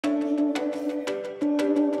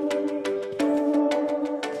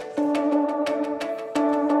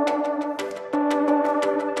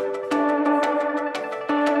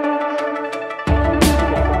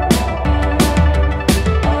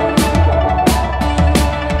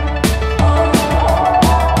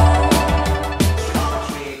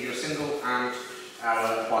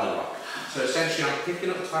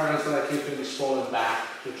Tyrant's leg, keeping me falling back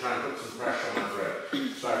to try and put some pressure on my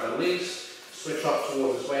grip. So I release, switch up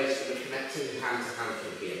towards his waist, and connecting hand to hand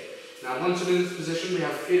from here. Now once I'm in this position, we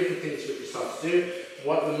have a few different things we can start to do.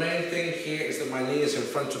 The main thing here is that my knee is in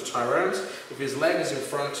front of Tyrant. If his leg is in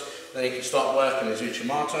front, then he can start working his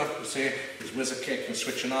Uchimata, you see, his wizard kick and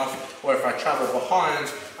switching off. Or if I travel behind,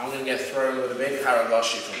 I'm going to get thrown with a big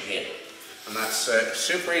Haragashi from here. And that's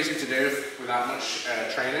super easy to do without much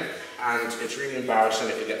training, and it's really embarrassing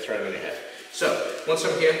if you get thrown on your head. So, once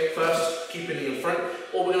I'm here, first, keep your knee in front.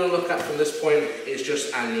 All we're going to look at from this point is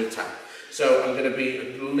just our knee tap. So I'm going to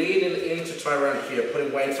be leaning into Tyrant here,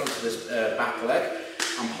 putting weight onto this back leg.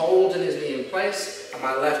 I'm holding his knee in place, and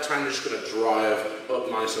my left hand is just going to drive up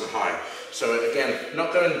nice and high. So again,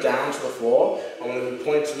 not going down to the floor, I'm going to be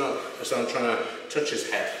pointing up, so I'm trying to touch his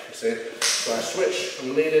head, you see? So I switch,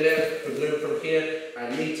 I'm leaning in, we move from here, I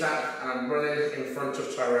knee tap, and I'm running in front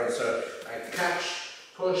of Tyrant. So I catch,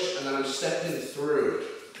 push, and then I'm stepping through,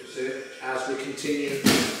 you see? As we continue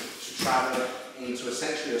to travel into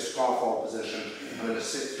essentially a scarf hold position, I'm going to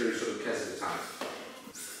sit through sort of Kesa time.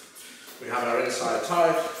 We have our inside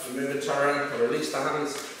tie, we move into Tyrant, I release the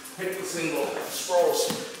hands, pick the single,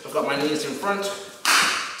 sprawls. I've got my knees in front,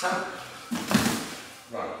 tap,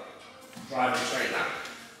 run, drive straight down.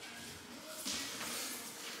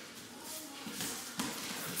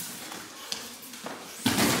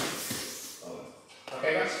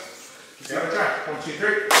 Okay guys, let's go track, 1, 2,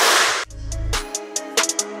 3.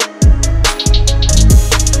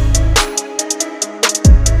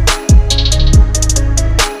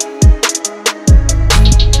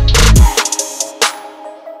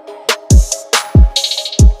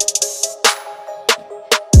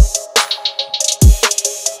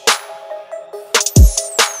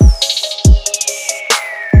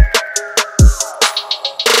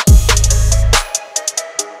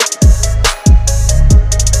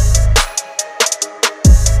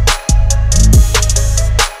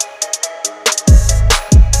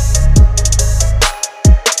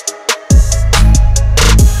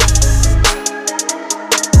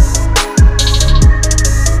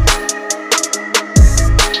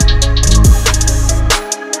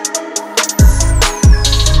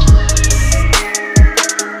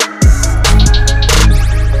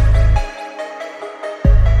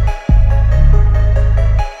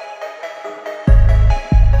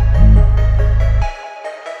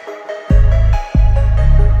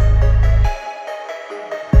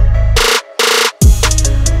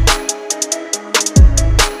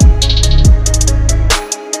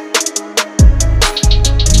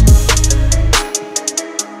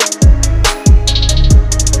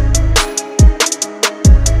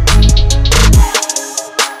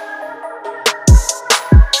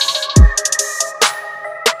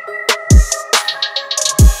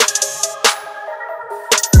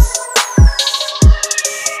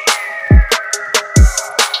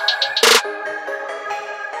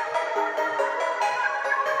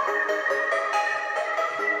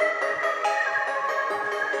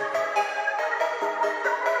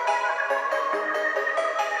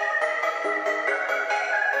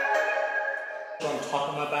 Top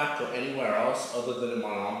of my back or anywhere else other than in my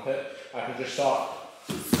armpit, I can just start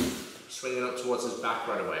swinging up towards his back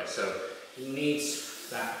right away. So he needs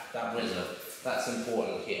that wizard. That's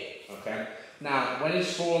important here, okay? Now, when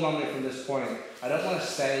he's falling on me from this point, I don't want to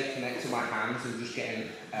stay connected to my hands and just getting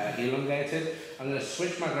elongated. I'm going to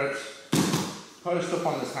switch my grips, post up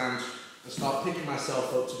on this hand, and start picking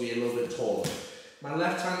myself up to be a little bit taller. My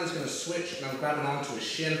left hand is going to switch, and I'm grabbing onto his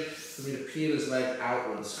shin for me to peel his leg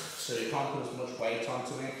outwards, so he can't put as much weight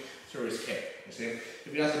onto me through his kick. You see,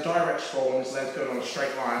 if he has a direct fall and his leg's going on a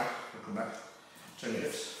straight line, I'll come back, turn your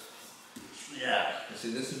hips. Yeah. You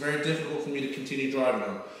see, this is very difficult for me to continue driving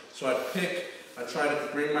on. So I try to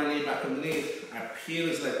bring my knee back underneath, I peel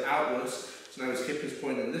his leg outwards, so now his hip is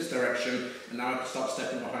pointing in this direction, and now I can start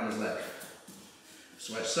stepping behind his leg.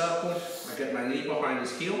 So I circle, I get my knee behind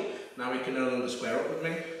his heel. Now he can no longer square up with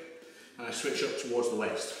me, and I switch up towards the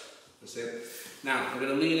waist. You see? Now I'm going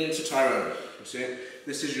to lean into Tyrone. You see?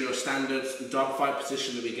 This is your standard dogfight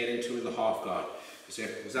position that we get into in the half guard. You see?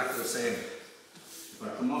 Exactly the same. If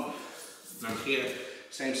I come up, and I'm here,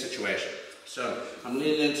 same situation. So I'm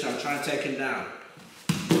leaning into, I'm trying to take him down.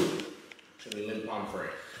 So we limp arm free.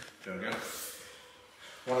 Go again.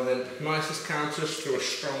 One of the nicest counters to a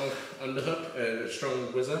strong underhook, a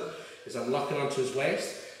strong wizard, is I'm locking onto his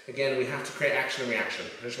waist. Again, we have to create action and reaction.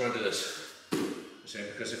 I just want to do this. You see,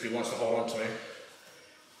 because if he wants to hold on to me,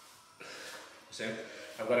 you see,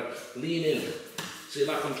 I've got to lean in. See,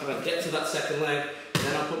 like I'm trying to get to that second leg, and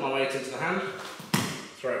then I put my weight into the hand,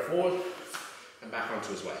 throw it forward, and back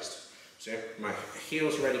onto his waist. See, my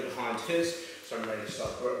heel's ready behind his, so I'm ready to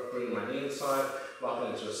start bringing my knee inside,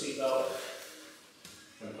 locking into a seatbelt,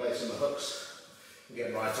 and placing the hooks, and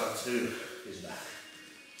getting right onto his back.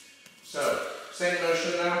 So, same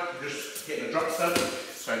motion now, just hitting a drop step,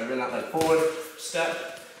 so I can bring that leg forward,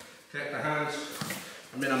 step, connect the hands,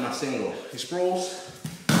 I'm in on my single. He sprawls,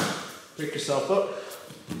 pick yourself up,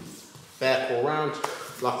 bear pull round,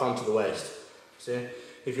 lock onto the waist. See?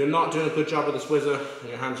 If you're not doing a good job with this whizzer and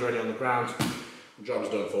your hands are already on the ground, the job's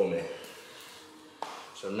done for me.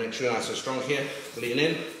 So make sure you're nice and strong here, lean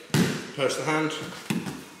in, post the hand,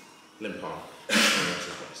 limp arm.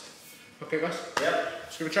 Okay guys? Yep.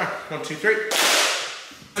 Let's give it a try. 1, 2, 3.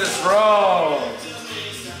 Let's roll!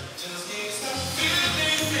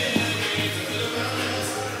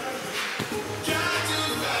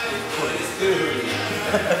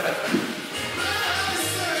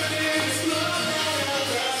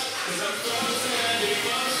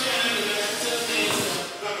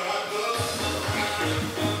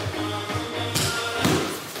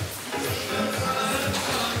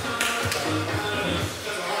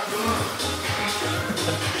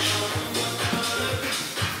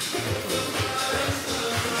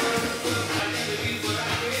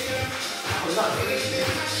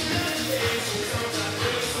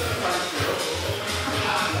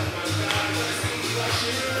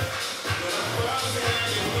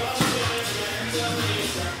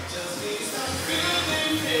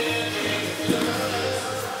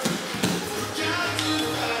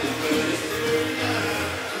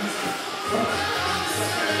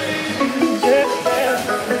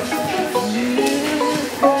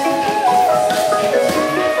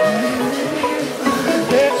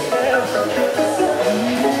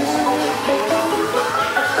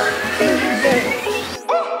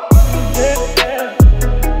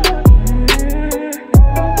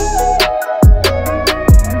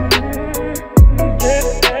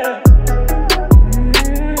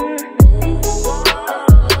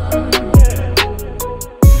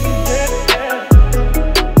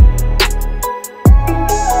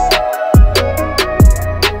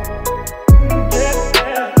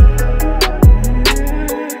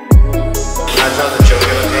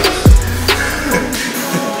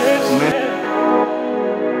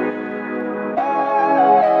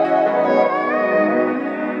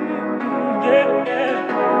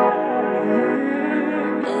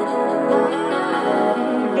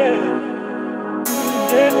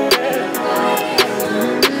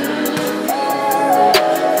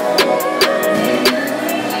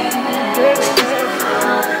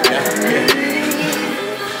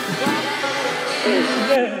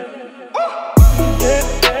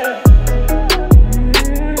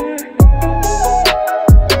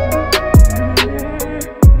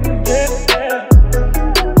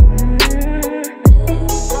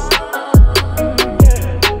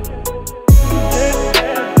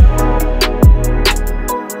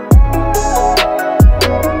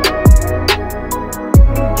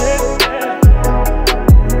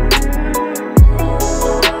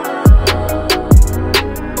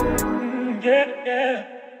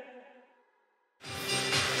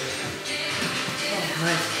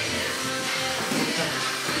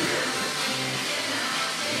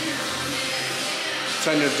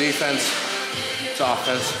 Turn your defense to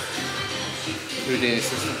offense. Houdini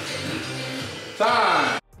system.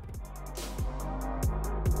 Time!